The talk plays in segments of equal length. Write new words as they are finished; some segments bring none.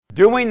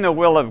Doing the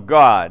will of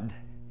God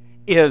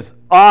is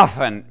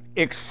often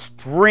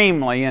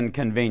extremely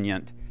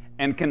inconvenient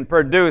and can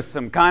produce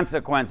some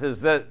consequences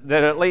that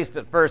at least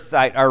at first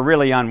sight are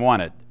really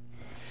unwanted.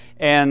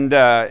 And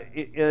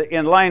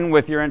in line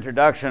with your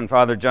introduction,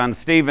 Father John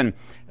Stephen,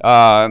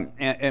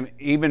 and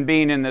even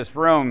being in this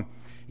room,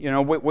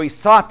 we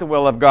sought the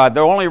will of God.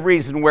 The only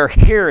reason we're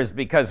here is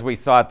because we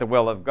sought the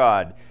will of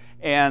God.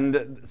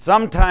 And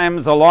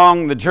sometimes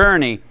along the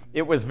journey,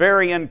 it was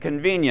very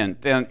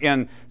inconvenient.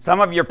 And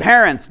some of your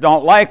parents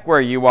don't like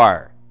where you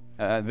are.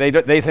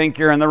 They think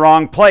you're in the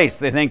wrong place.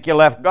 They think you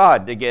left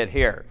God to get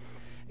here.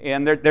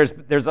 And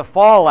there's a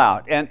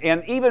fallout.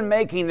 And even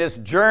making this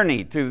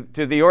journey to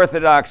the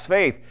Orthodox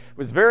faith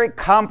was very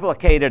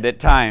complicated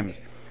at times.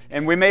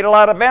 And we made a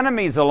lot of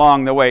enemies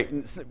along the way.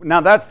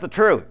 Now, that's the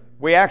truth.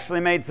 We actually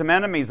made some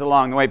enemies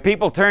along the way.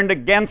 People turned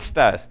against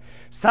us.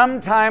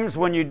 Sometimes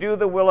when you do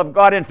the will of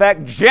God, in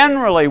fact,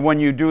 generally when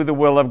you do the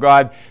will of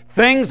God,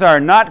 things are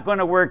not going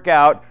to work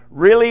out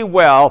really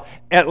well,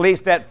 at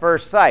least at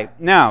first sight.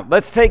 Now,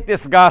 let's take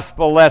this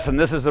gospel lesson.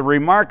 This is a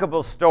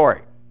remarkable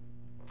story,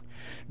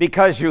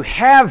 because you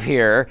have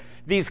here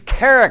these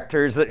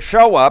characters that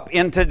show up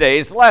in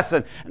today's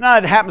lesson. Now,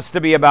 it happens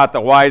to be about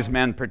the wise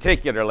men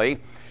particularly,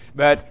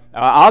 but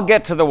I'll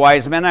get to the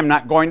wise men. I'm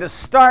not going to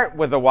start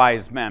with the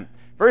wise men.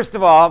 First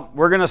of all,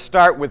 we're going to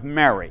start with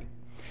Mary.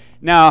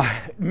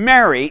 Now,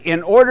 Mary,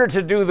 in order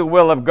to do the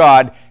will of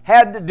God,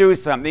 had to do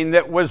something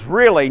that was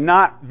really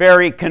not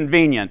very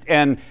convenient.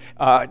 And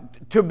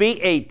to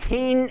be a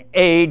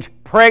teenage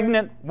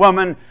pregnant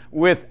woman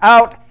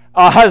without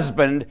a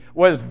husband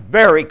was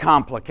very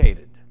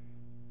complicated.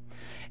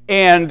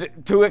 And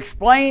to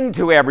explain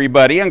to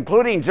everybody,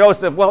 including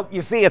Joseph, well,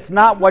 you see, it's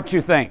not what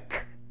you think.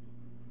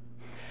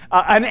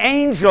 An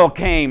angel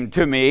came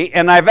to me,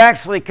 and I've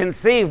actually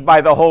conceived by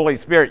the Holy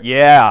Spirit.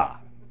 Yeah.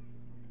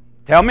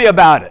 Tell me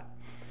about it.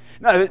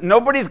 No,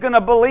 nobody's going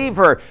to believe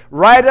her.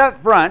 Right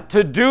up front,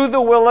 to do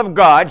the will of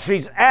God,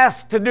 she's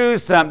asked to do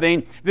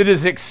something that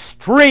is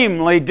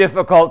extremely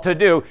difficult to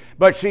do.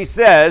 But she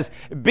says,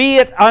 be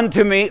it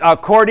unto me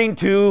according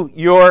to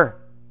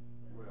your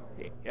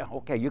will. Yeah,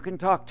 okay, you can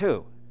talk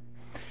too.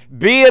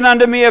 Be it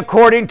unto me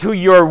according to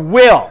your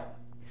will.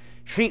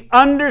 She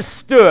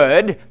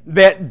understood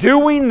that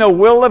doing the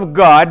will of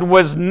God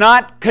was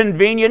not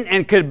convenient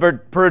and could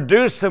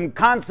produce some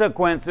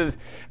consequences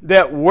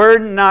that were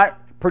not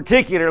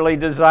particularly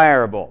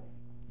desirable.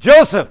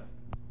 Joseph,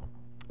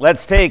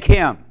 let's take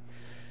him.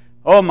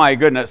 Oh my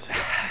goodness.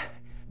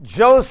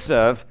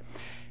 Joseph,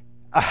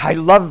 I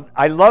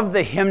love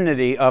the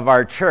hymnody of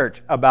our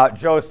church about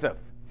Joseph.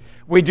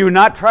 We do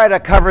not try to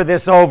cover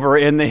this over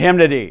in the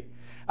hymnody.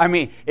 I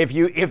mean, if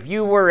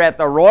you were at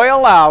the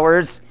royal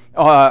hours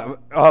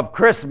of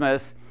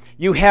Christmas,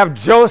 you have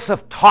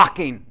Joseph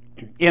talking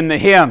in the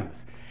hymns.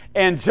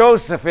 And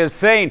Joseph is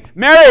saying,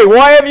 Mary,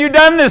 why have you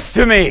done this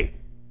to me?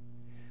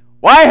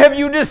 Why have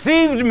you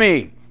deceived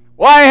me?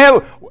 Why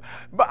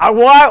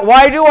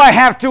do I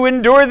have to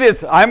endure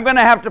this? I'm going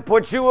to have to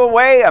put you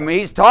away. I mean,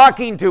 he's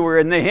talking to her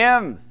in the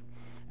hymns.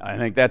 I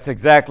think that's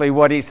exactly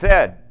what he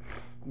said.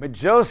 But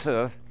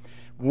Joseph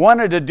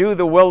wanted to do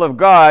the will of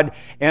God,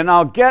 and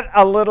I'll get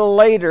a little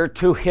later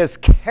to his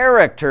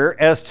character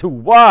as to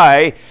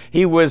why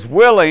he was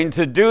willing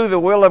to do the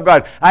will of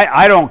God.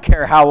 I don't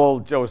care how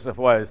old Joseph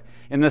was.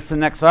 In the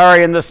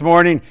Synaxarion this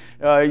morning,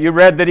 you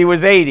read that he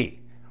was 80.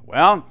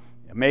 Well,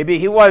 maybe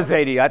he was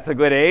 80. That's a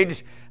good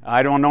age.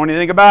 I don't know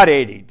anything about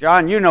 80.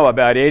 John, you know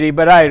about 80,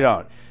 but I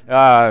don't.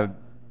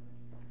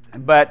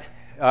 But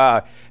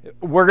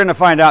we're going to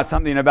find out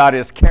something about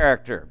his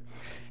character.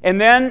 And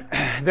then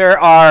there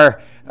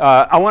are,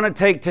 I want to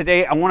take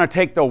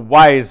the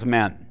wise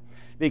men,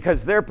 because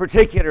they're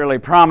particularly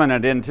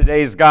prominent in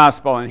today's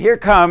gospel. And here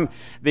come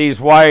these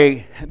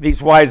wise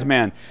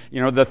men.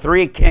 You know, the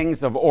three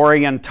kings of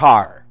Orient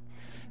Tar.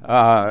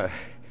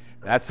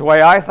 That's the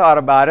way I thought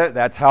about it.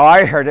 That's how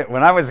I heard it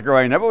when I was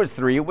growing up. It was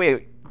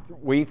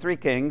we three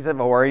kings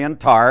of Orient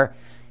Tar.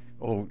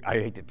 Oh, I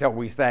hate to tell,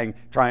 we sang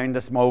trying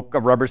to smoke a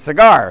rubber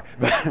cigar.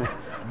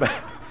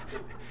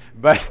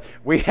 But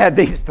we had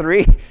these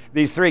three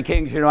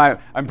kings. You know,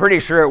 I'm pretty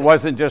sure it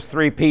wasn't just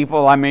three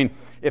people. I mean,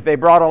 if they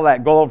brought all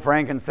that gold,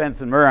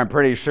 frankincense, and myrrh, I'm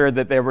pretty sure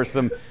that there were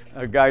some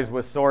guys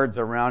with swords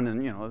around,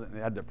 and they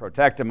had to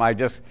protect them. I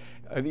just,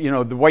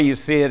 the way you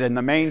see it in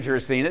the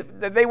manger scene,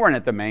 they weren't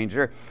at the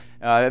manger.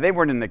 They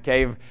weren't in the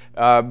cave,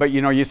 but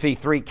you see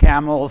three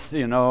camels,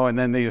 and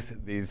then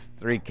these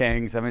three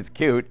kings. I mean, it's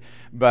cute,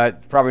 but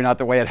it's probably not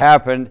the way it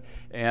happened.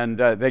 And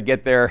they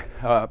get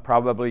there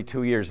probably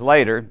 2 years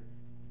later.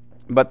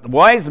 But the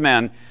wise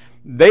men,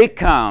 they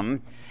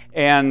come,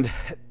 and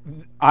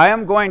I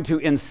am going to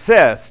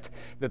insist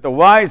that the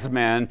wise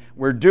men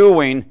were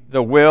doing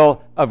the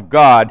will of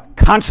God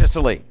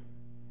consciously.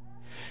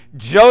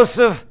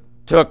 Joseph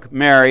took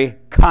Mary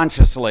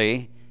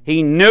consciously.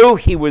 He knew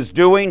he was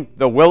doing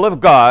the will of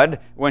God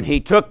when he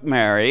took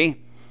Mary,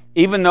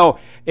 even though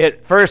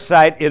at first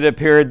sight it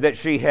appeared that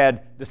she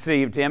had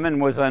deceived him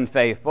and was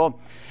unfaithful.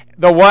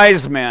 The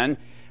wise men.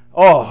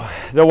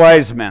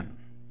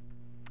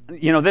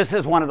 You know, this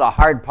is one of the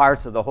hard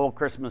parts of the whole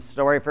Christmas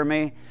story for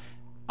me.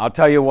 I'll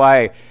tell you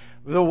why.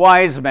 The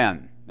wise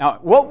men. Now,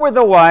 what were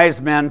the wise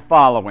men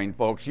following,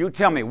 folks? You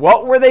tell me.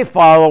 What were they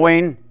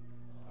following?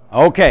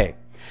 Okay.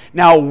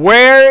 Now,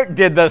 where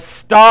did the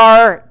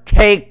star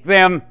take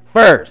them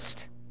first?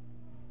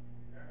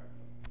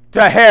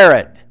 To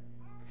Herod.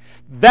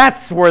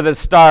 That's where the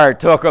star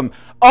took them.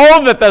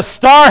 Oh, that the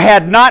star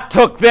had not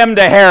took them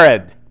to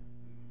Herod.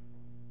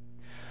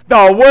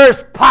 The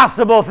worst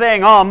possible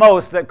thing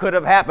almost that could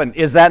have happened.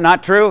 Is that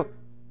not true?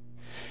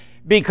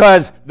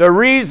 Because the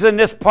reason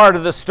this part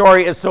of the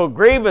story is so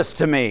grievous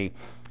to me,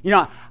 you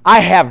know, I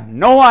have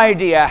no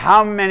idea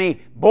how many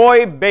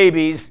boy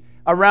babies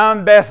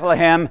around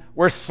Bethlehem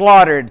were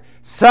slaughtered.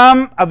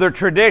 Some of the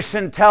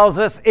tradition tells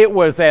us it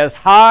was as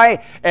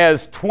high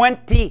as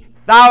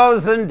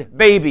 20,000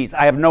 babies.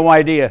 I have no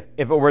idea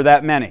if it were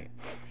that many.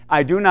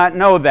 I do not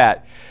know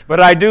that. But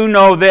I do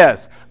know this.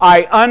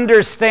 I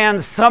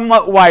understand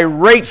somewhat why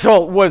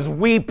Rachel was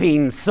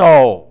weeping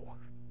so.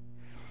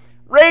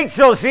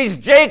 Rachel, she's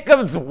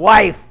Jacob's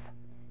wife.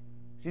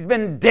 She's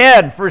been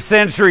dead for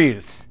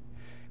centuries.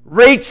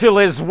 Rachel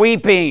is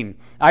weeping.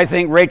 I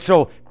think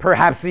Rachel,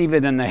 perhaps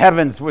even in the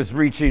heavens, was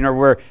reaching,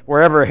 or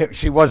wherever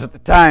she was at the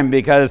time,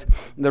 because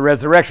the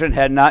resurrection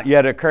had not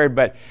yet occurred.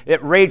 But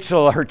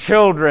Rachel, her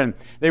children,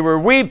 they were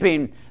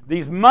weeping.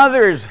 These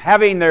mothers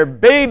having their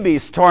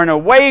babies torn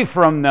away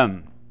from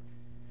them.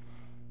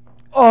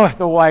 Oh, if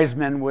the wise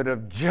men would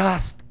have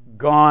just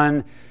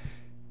gone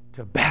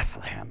to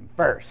Bethlehem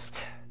first.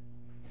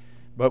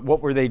 But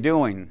what were they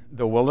doing?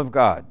 The will of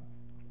God.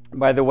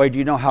 By the way, do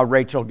you know how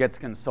Rachel gets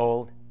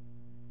consoled?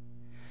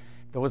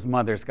 Those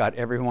mothers got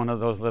every one of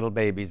those little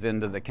babies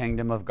into the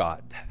kingdom of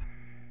God.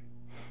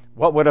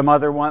 What would a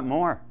mother want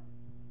more?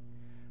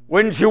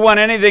 Wouldn't you want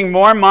anything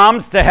more,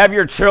 moms, to have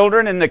your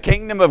children in the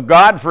kingdom of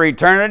God for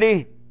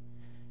eternity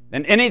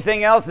than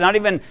anything else? Not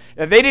even,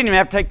 they didn't even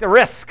have to take the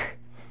risk.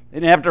 They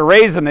didn't have to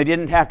raise them. They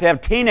didn't have to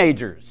have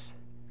teenagers.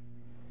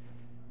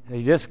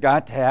 They just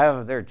got to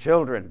have their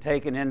children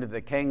taken into the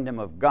kingdom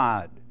of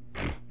God.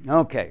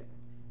 Okay.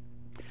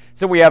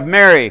 So we have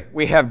Mary,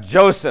 we have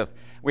Joseph,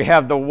 we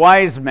have the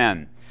wise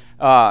men,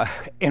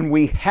 and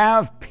we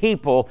have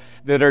people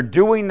that are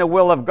doing the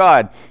will of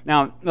God.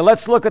 Now,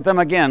 let's look at them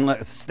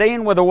again.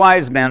 Staying with the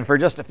wise men for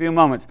just a few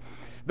moments.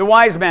 The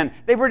wise men,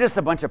 they were just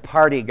a bunch of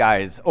party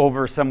guys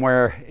over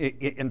somewhere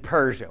in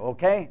Persia,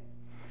 okay?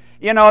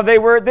 You know, they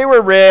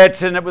were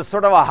rich, and it was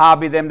sort of a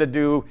hobby them to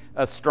do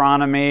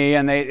astronomy.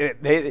 And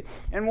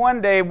and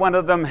one day, one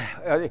of them,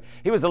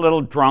 he was a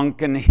little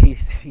drunk, and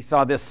he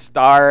saw this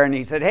star, and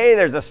he said, "Hey,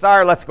 there's a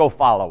star. Let's go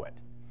follow it."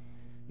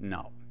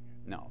 No,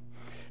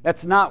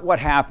 that's not what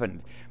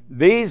happened.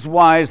 These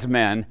wise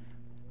men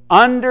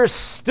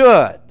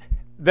understood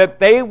that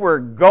they were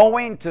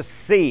going to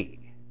see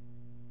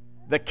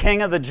the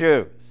King of the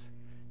Jews.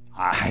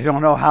 I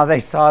don't know how they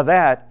saw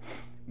that.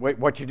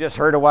 What you just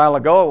heard a while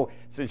ago,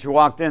 since you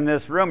walked in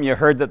this room, you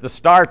heard that the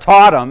star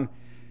taught them.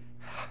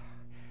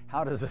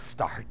 How does a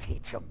star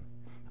teach them?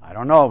 I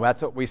don't know.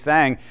 That's what we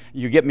sang.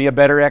 You get me a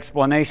better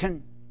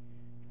explanation?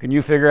 Can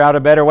you figure out a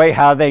better way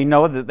how they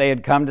know that they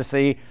had come to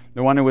see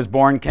the one who was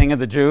born King of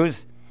the Jews?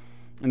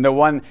 And the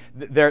one,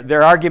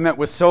 their argument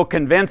was so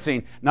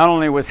convincing. Not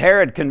only was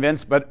Herod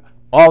convinced, but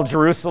all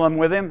Jerusalem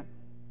with him.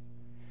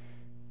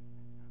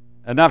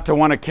 Enough to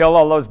want to kill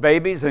all those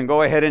babies and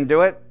go ahead and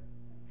do it.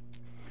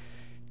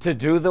 To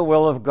do the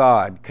will of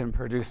God can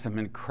produce some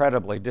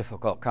incredibly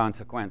difficult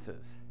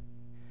consequences.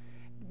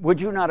 Would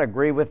you not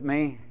agree with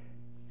me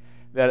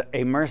that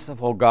a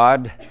merciful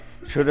God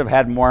should have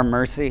had more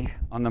mercy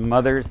on the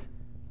mothers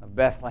of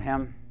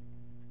Bethlehem?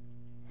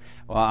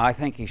 Well, I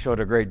think he showed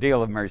a great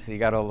deal of mercy. He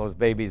got all those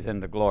babies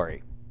into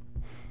glory.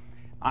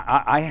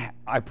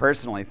 I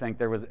personally think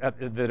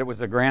that it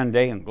was a grand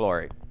day in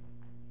glory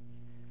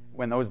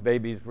when those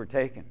babies were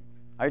taken.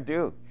 I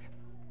do.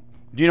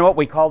 Do you know what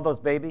we called those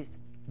babies?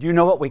 Do you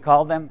know what we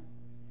call them?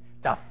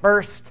 The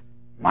first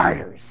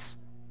martyrs.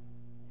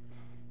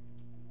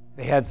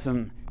 They had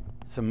some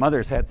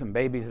mothers had some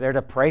babies there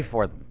to pray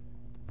for them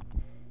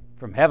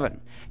from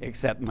heaven,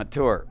 except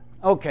mature.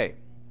 Okay.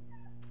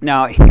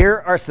 Now,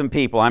 here are some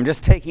people. I'm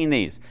just taking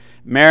these.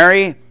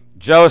 Mary,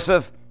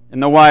 Joseph,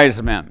 and the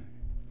wise men.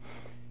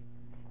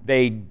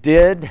 They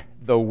did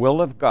the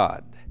will of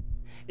God.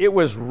 It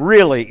was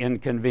really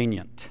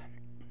inconvenient.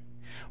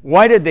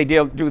 Why did they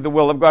do the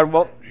will of God?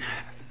 Well,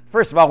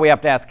 first of all, we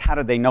have to ask, how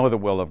did they know the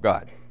will of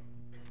God?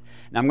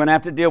 Now, I'm going to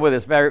have to deal with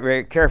this very,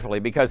 very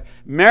carefully, because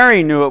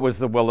Mary knew it was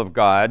the will of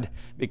God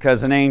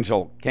because an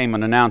angel came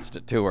and announced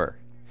it to her.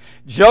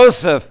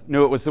 Joseph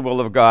knew it was the will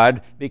of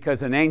God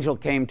because an angel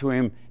came to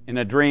him in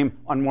a dream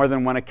on more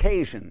than one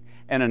occasion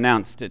and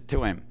announced it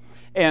to him.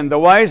 And the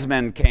wise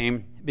men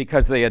came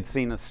because they had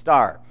seen a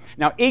star.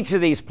 Now, each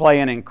of these play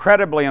an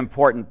incredibly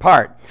important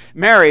part.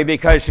 Mary,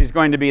 because she's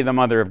going to be the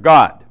mother of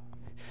God.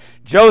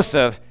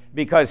 Joseph,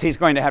 because he's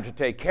going to have to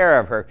take care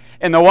of her.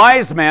 And the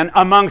wise men,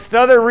 amongst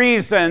other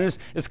reasons,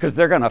 is because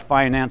they're going to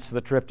finance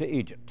the trip to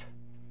Egypt.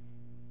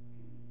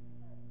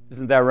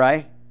 Isn't that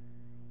right?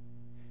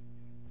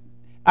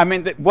 I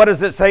mean, what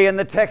does it say in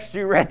the text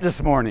you read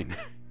this morning?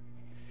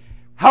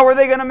 How are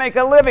they going to make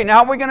a living?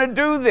 How are we going to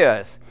do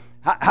this?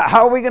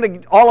 How are we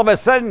going to all of a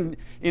sudden,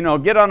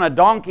 get on a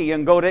donkey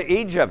and go to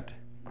Egypt?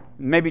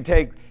 Maybe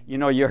take,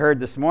 you heard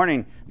this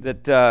morning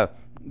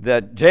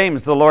that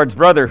James, the Lord's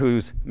brother,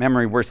 whose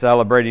memory we're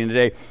celebrating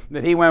today,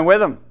 that he went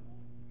with him.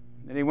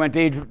 That he went to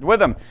Egypt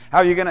with him.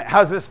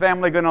 How's this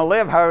family going to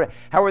live? How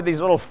are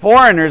these little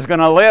foreigners going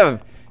to live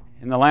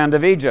in the land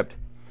of Egypt?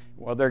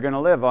 Well, they're going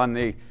to live on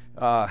the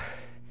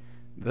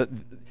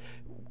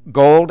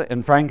gold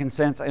and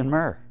frankincense and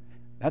myrrh.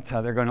 That's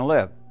how they're going to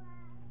live.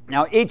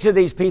 Now, each of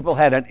these people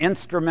had an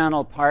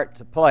instrumental part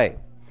to play.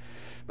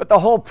 But the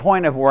whole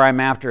point of where I'm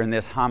after in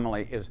this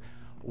homily is,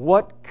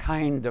 what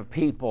kind of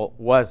people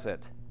was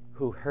it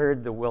who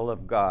heard the will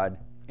of God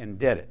and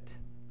did it?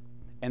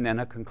 And then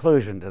a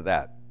conclusion to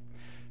that.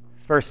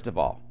 First of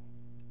all,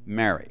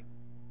 Mary.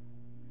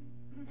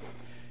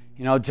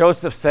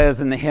 Joseph says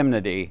in the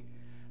hymnody,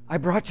 I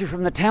brought you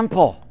from the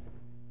temple,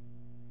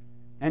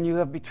 and you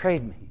have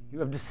betrayed me. You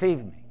have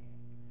deceived me.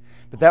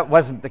 But that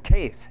wasn't the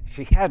case.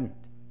 She hadn't.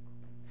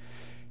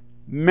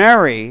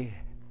 Mary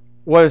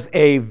was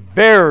a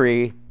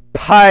very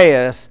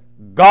pious,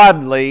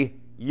 godly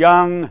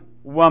young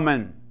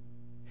woman,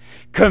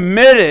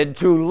 committed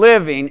to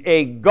living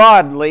a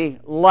godly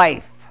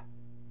life.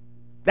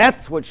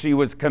 That's what she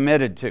was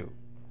committed to.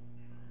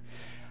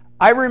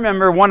 I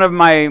remember one of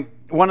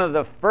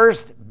the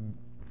first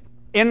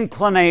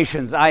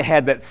inclinations I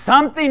had that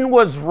something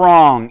was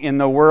wrong in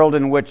the world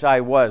in which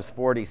I was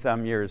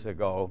 40-some years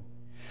ago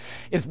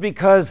is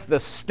because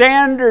the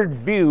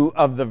standard view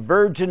of the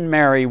Virgin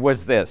Mary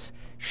was this: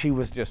 she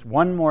was just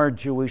one more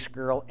Jewish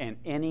girl, and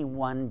any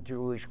one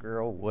Jewish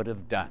girl would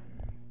have done.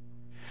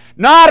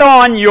 Not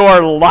on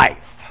your life.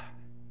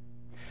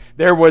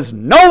 There was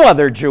no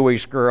other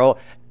Jewish girl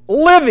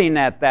living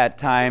at that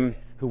time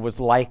who was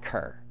like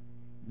her.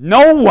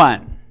 No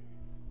one.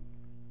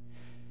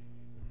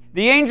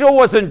 The angel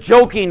wasn't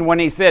joking when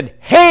he said,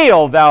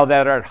 Hail, thou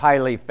that art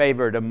highly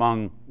favored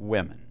among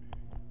women.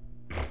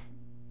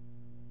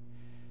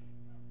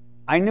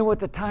 I knew at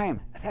the time,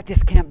 that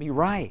just can't be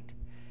right.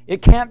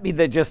 It can't be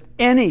that just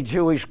any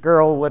Jewish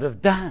girl would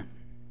have done.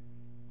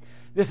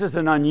 This is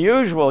an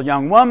unusual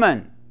young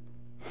woman.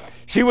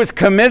 She was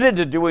committed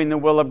to doing the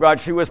will of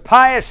God. She was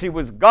pious. She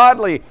was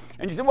godly.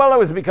 And you said, well, it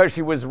was because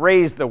she was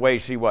raised the way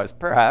she was.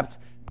 Perhaps.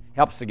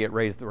 Helps to get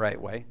raised the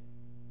right way.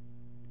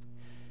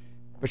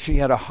 But she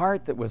had a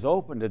heart that was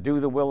open to do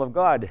the will of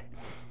God.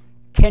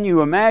 Can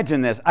you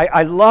imagine this?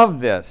 I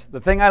love this.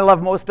 The thing I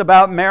love most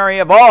about Mary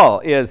of all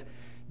is,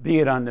 be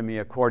it unto me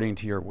according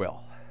to your will.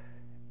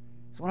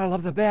 It's what I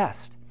love the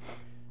best.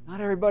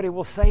 Not everybody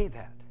will say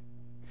that.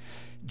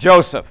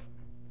 Joseph.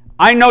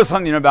 I know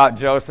something about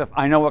Joseph.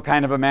 I know what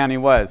kind of a man he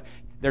was.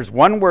 There's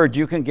one word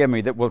you can give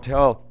me that will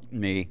tell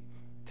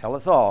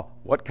us all,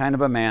 what kind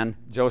of a man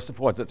Joseph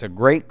was. It's a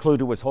great clue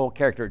to his whole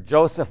character.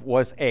 Joseph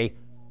was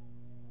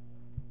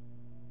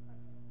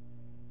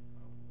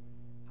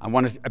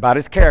about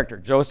his character.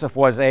 Joseph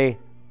was a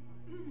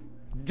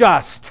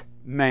just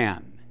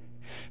man.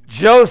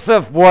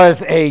 Joseph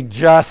was a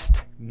just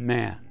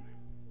man.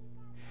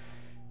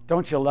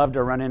 Don't you love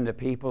to run into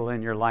people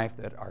in your life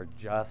that are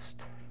just?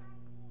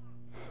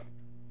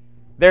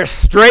 They're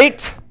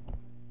straight.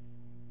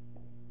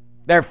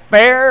 They're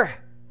fair.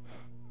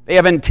 They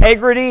have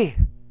integrity.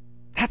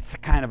 That's the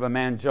kind of a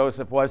man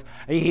Joseph was.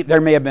 There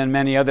may have been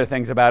many other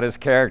things about his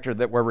character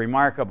that were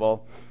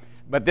remarkable,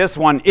 but this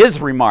one is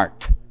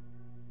remarked.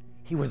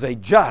 He was a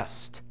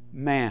just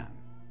man.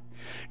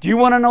 Do you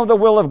want to know the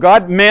will of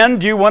God? Men,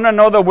 do you want to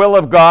know the will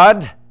of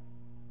God?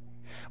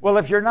 Well,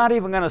 if you're not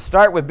even going to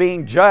start with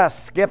being just,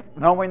 skip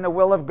knowing the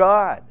will of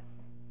God.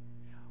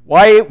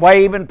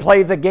 Why even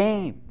play the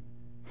game?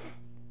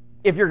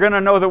 If you're going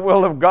to know the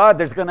will of God,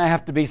 there's going to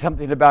have to be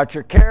something about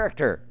your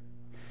character.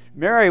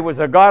 Mary was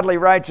a godly,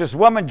 righteous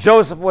woman.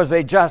 Joseph was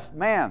a just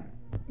man.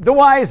 The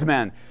wise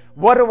men,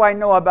 what do I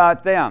know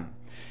about them?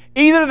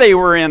 Either they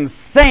were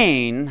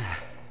insane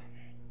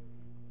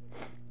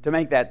to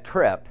make that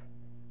trip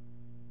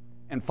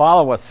and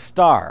follow a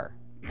star,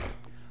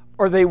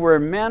 or they were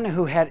men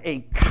who had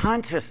a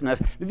consciousness.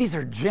 These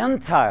are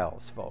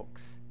Gentiles,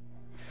 folks.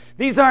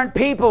 These aren't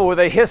people with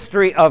a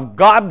history of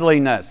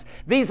godliness.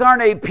 These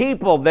aren't a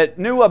people that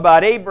knew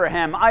about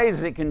Abraham,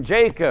 Isaac, and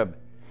Jacob.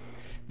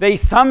 They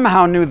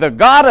somehow knew the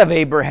God of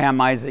Abraham,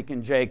 Isaac,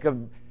 and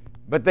Jacob,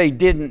 but they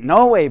didn't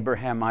know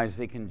Abraham,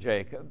 Isaac, and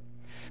Jacob.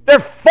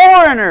 They're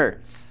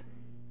foreigners.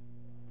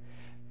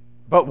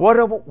 But what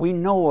do we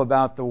know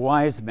about the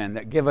wise men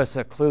that give us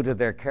a clue to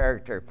their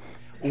character?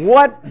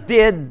 What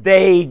did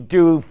they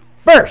do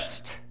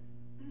first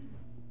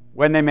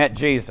when they met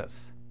Jesus?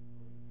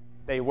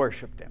 They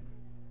worshiped Him.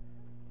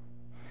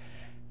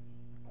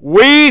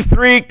 We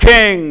three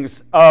kings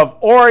of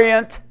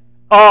Orient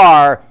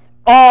are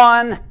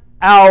on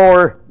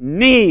our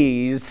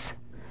knees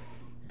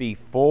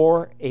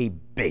before a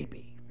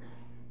baby.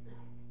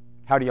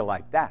 How do you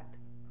like that?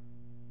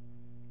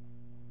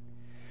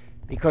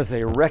 Because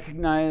they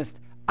recognized,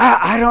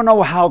 I don't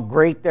know how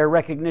great their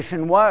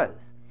recognition was.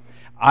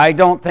 I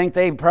don't think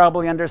they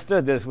probably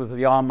understood this was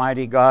the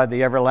Almighty God,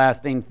 the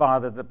everlasting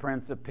Father, the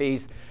Prince of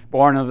Peace,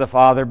 born of the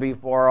Father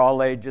before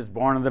all ages,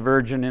 born of the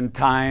Virgin in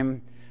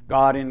time,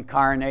 God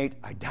incarnate.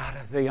 I doubt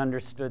if they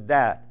understood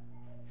that.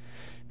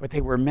 But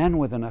they were men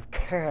with enough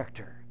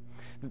character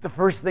that the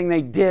first thing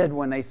they did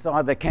when they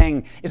saw the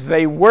king is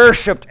they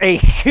worshipped a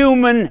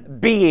human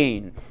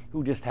being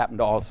who just happened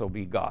to also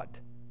be God.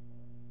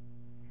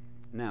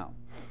 Now,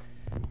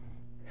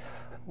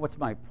 what's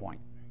my point?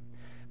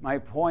 My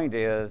point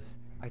is,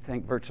 I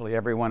think virtually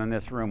everyone in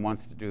this room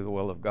wants to do the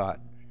will of God.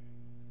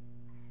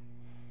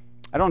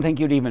 I don't think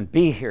you'd even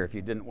be here if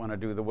you didn't want to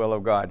do the will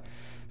of God.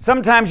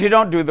 Sometimes you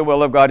don't do the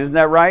will of God, isn't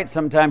that right?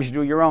 Sometimes you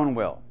do your own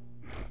will.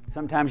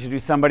 Sometimes you do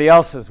somebody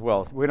else's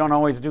will. We don't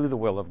always do the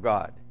will of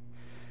God.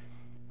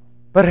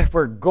 But if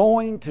we're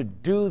going to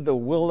do the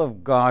will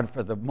of God,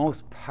 for the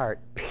most part,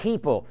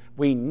 people,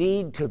 we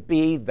need to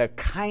be the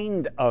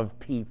kind of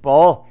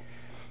people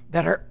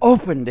that are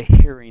open to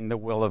hearing the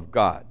will of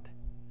God.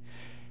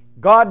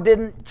 God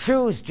didn't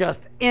choose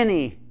just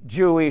any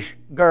Jewish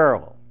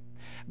girl.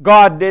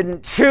 God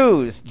didn't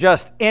choose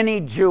just any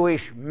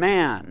Jewish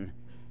man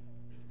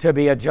to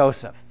be a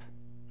Joseph.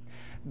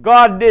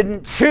 God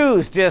didn't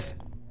choose just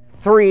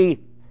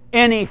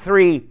any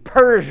three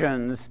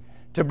Persians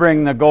to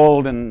bring the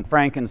gold and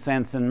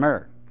frankincense and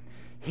myrrh.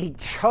 He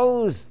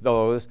chose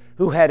those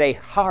who had a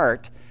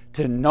heart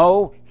to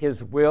know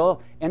His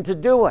will and to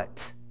do it.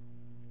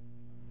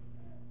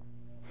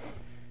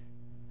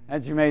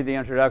 As you made the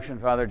introduction,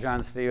 Father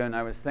John Stephen,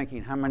 I was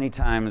thinking how many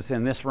times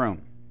in this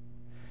room,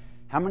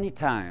 how many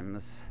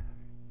times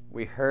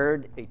we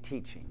heard a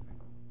teaching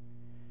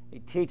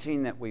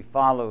that we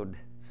followed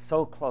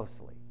so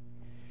closely.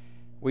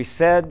 We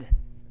said,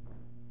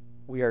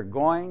 we are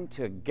going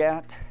to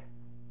get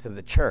to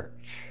the church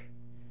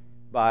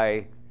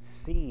by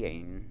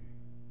seeing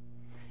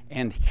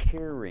and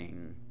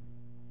hearing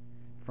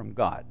from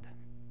God.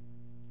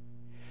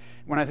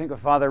 When I think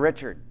of Father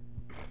Richard,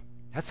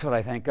 that's what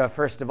I think of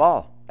first of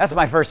all. That's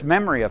my first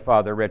memory of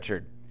Father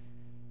Richard.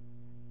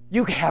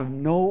 You have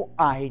no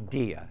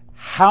idea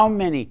how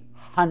many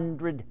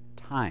hundreds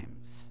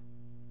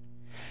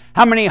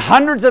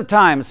of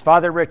times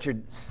Father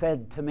Richard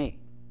said to me,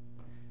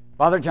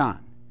 Father John,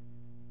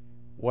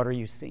 what are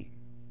you seeing?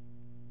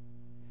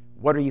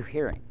 What are you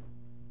hearing?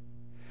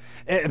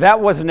 That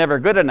wasn't ever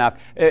good enough.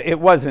 It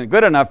wasn't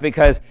good enough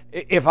because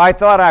if I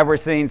thought I were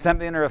seeing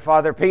something, or if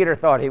Father Peter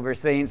thought he was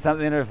seeing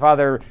something, or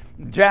Father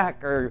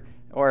Jack or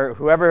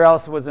whoever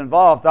else was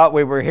involved thought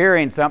we were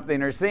hearing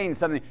something or seeing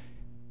something,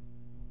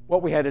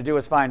 what we had to do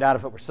was find out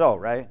if it were so,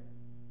 right?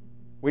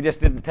 We just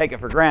didn't take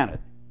it for granted.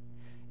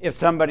 If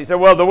somebody said,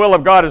 well, the will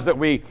of God is that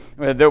we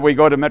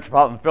go to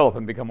Metropolitan Philip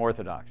and become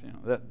Orthodox,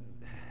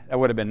 that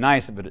would have been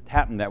nice if it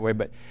happened that way.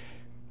 But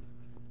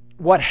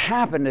what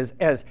happened is,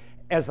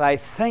 as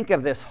I think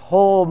of this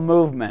whole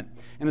movement,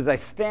 and as I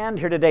stand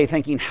here today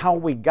thinking how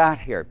we got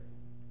here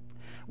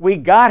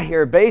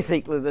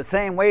basically the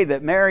same way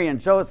that Mary and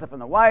Joseph and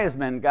the wise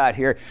men got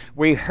here.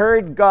 We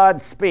heard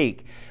God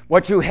speak.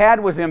 What you had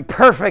was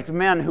imperfect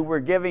men who were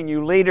giving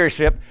you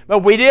leadership,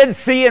 but we did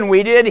see and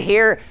we did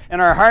hear,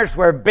 and our hearts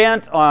were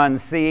bent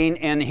on seeing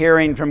and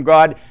hearing from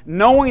God,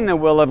 knowing the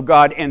will of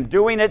God and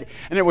doing it,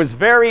 and it was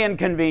very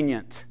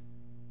inconvenient.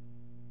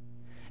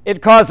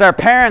 It caused our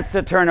parents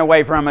to turn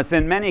away from us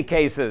in many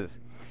cases.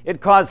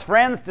 It caused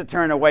friends to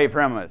turn away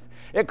from us.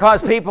 It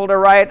caused people to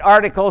write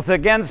articles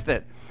against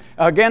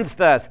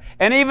us.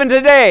 And even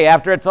today,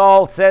 after it's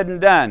all said and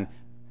done,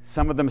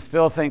 some of them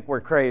still think we're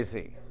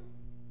crazy.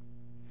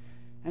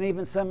 And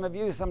even some of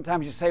you,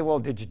 sometimes you say, well,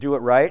 did you do it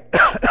right?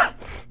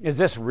 Is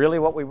this really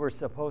what we were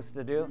supposed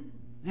to do?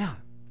 Yeah.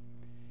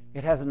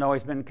 It hasn't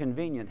always been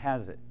convenient,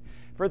 has it?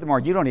 Furthermore,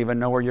 you don't even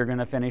know where you're going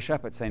to finish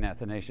up at St.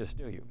 Athanasius,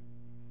 do you?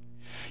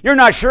 You're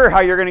not sure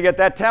how you're going to get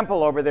that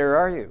temple over there,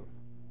 are you?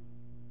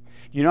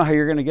 Do you know how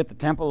you're going to get the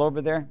temple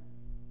over there?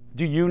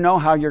 Do you know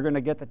how you're going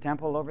to get the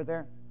temple over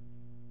there?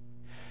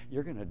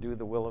 You're going to do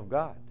the will of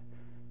God.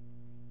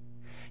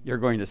 You're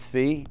going to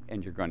see,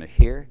 and you're going to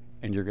hear,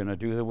 and you're going to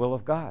do the will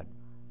of God.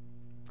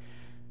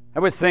 I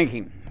was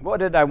thinking,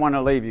 what did I want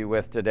to leave you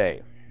with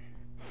today?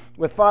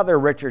 With Father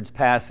Richard's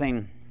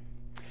passing,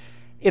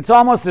 it's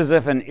almost as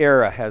if an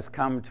era has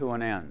come to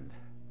an end.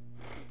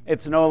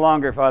 It's no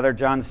longer Father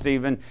John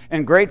Stephen,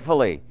 and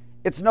gratefully,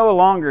 it's no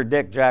longer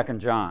Dick, Jack, and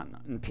John,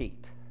 and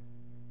Pete.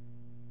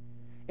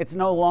 It's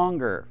no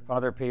longer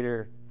Father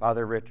Peter,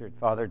 Father Richard,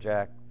 Father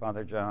Jack,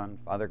 Father John,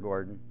 Father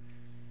Gordon.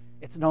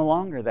 It's no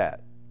longer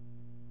that.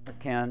 Or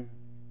Ken.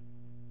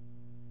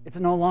 It's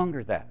no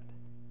longer that.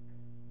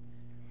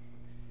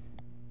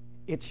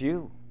 It's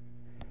you.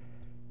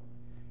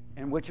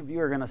 And which of you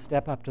are going to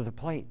step up to the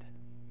plate?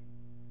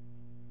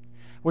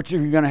 Which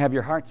of you are going to have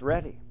your hearts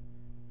ready?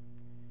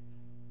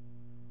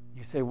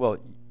 You say, well,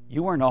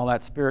 you weren't all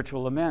that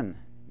spiritual of men.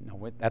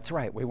 No, that's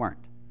right, we weren't.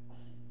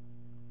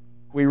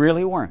 We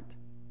really weren't.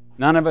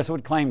 None of us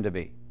would claim to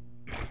be.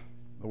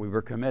 But we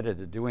were committed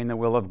to doing the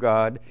will of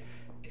God.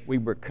 We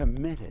were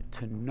committed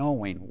to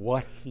knowing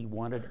what He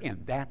wanted,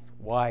 and that's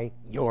why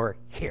you're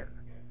here.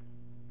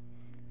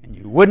 And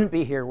you wouldn't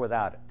be here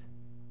without it.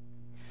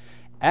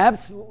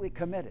 Absolutely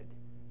committed.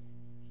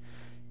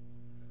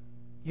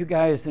 You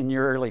guys in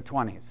your early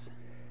 20s,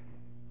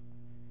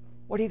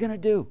 what are you going to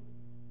do?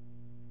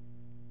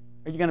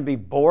 Are you going to be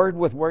bored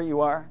with where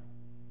you are?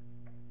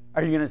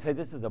 Are you going to say,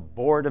 this is a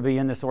bore to be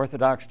in this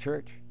Orthodox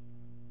church?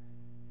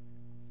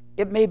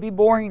 It may be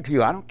boring to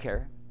you. I don't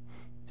care.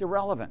 It's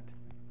irrelevant.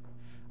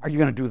 Are you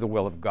going to do the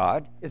will of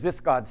God? Is this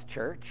God's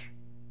church?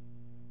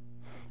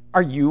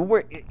 Are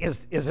you?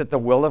 Is it the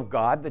will of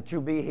God that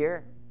you be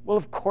here? Well,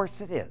 of course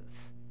it is.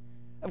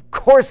 Of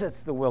course it's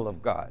the will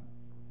of God.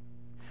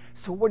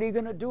 So what are you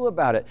going to do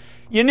about it?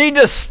 You need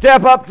to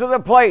step up to the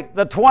plate,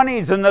 the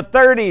 20s and the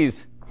 30s.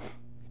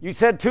 You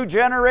said 2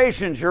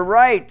 generations. You're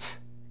right.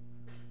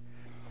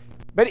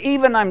 But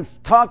even I'm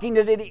talking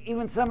to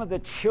even some of the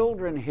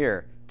children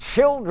here.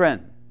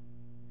 Children.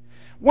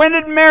 When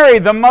did Mary,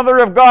 the Mother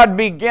of God,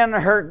 begin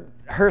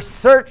her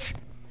search,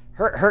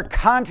 her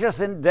conscious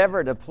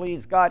endeavor to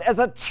please God? As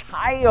a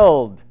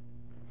child.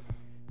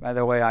 By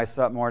the way, I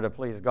sought more to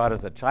please God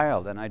as a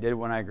child than I did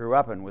when I grew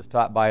up and was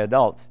taught by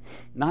adults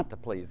not to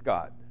please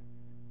God.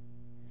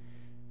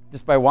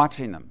 Just by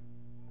watching them.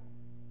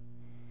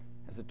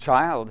 As a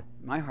child,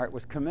 my heart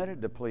was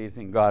committed to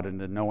pleasing God and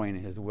to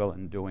knowing His will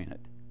and doing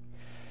it.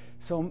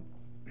 So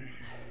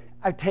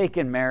I've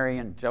taken Mary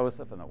and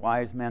Joseph and the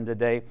wise men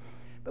today,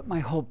 but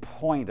my whole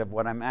point of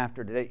what I'm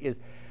after today is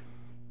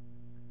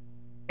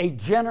a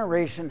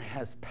generation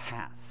has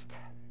passed,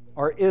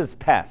 or is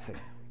passing.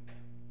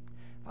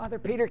 Father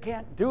Peter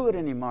can't do it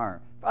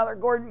anymore. Father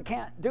Gordon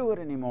can't do it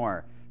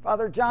anymore.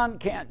 Father John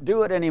can't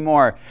do it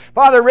anymore.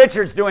 Father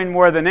Richard's doing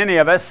more than any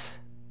of us.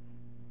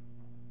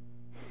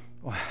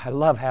 Oh, I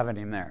love having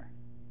him there.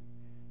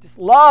 Just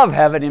love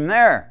having him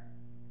there.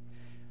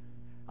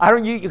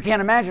 You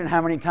can't imagine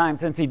how many times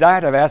since he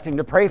died I've asked him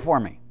to pray for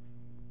me.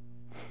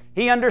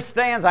 He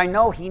understands. I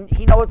know he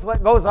knows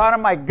what goes on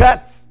in my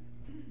guts.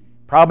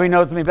 Probably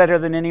knows me better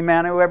than any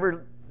man who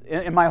ever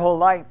in my whole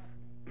life.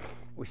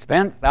 We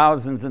spent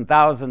thousands and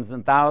thousands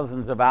and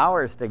thousands of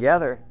hours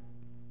together.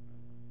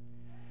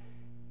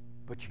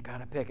 But you got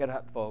to pick it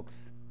up, folks.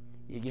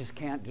 You just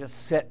can't just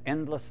sit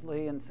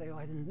endlessly and say, oh,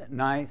 isn't it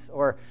nice?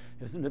 Or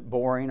isn't it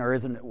boring? Or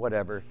isn't it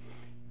whatever?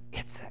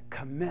 It's that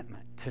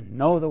commitment to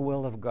know the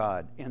will of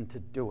God and to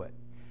do it.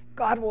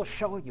 God will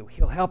show you.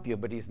 He'll help you,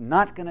 but He's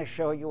not going to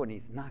show you and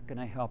He's not going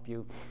to help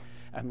you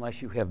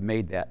unless you have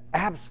made that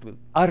absolute,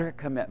 utter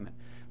commitment.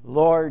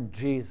 Lord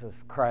Jesus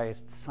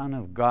Christ, Son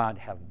of God,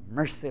 have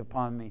mercy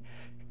upon me.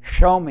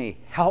 Show me,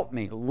 help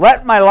me.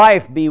 Let my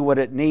life be what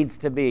it needs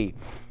to be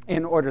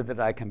in order that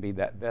I can be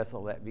that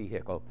vessel, that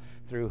vehicle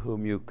through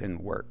whom you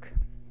can work.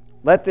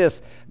 Let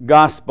this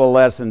gospel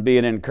lesson be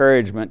an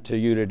encouragement to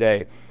you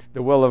today.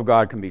 The will of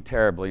God can be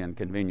terribly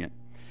inconvenient.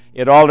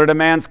 It altered a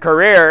man's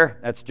career.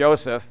 That's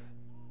Joseph.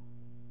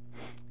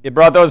 It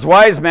brought those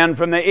wise men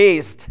from the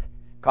east.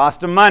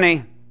 Cost them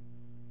money.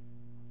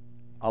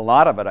 A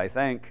lot of it, I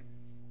think.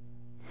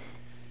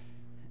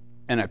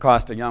 And it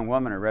cost a young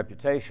woman her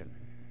reputation.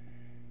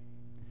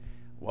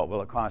 What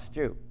will it cost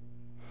you?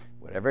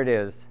 Whatever it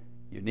is,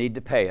 you need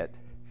to pay it.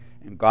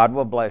 And God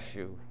will bless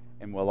you,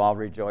 and we'll all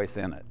rejoice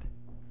in it.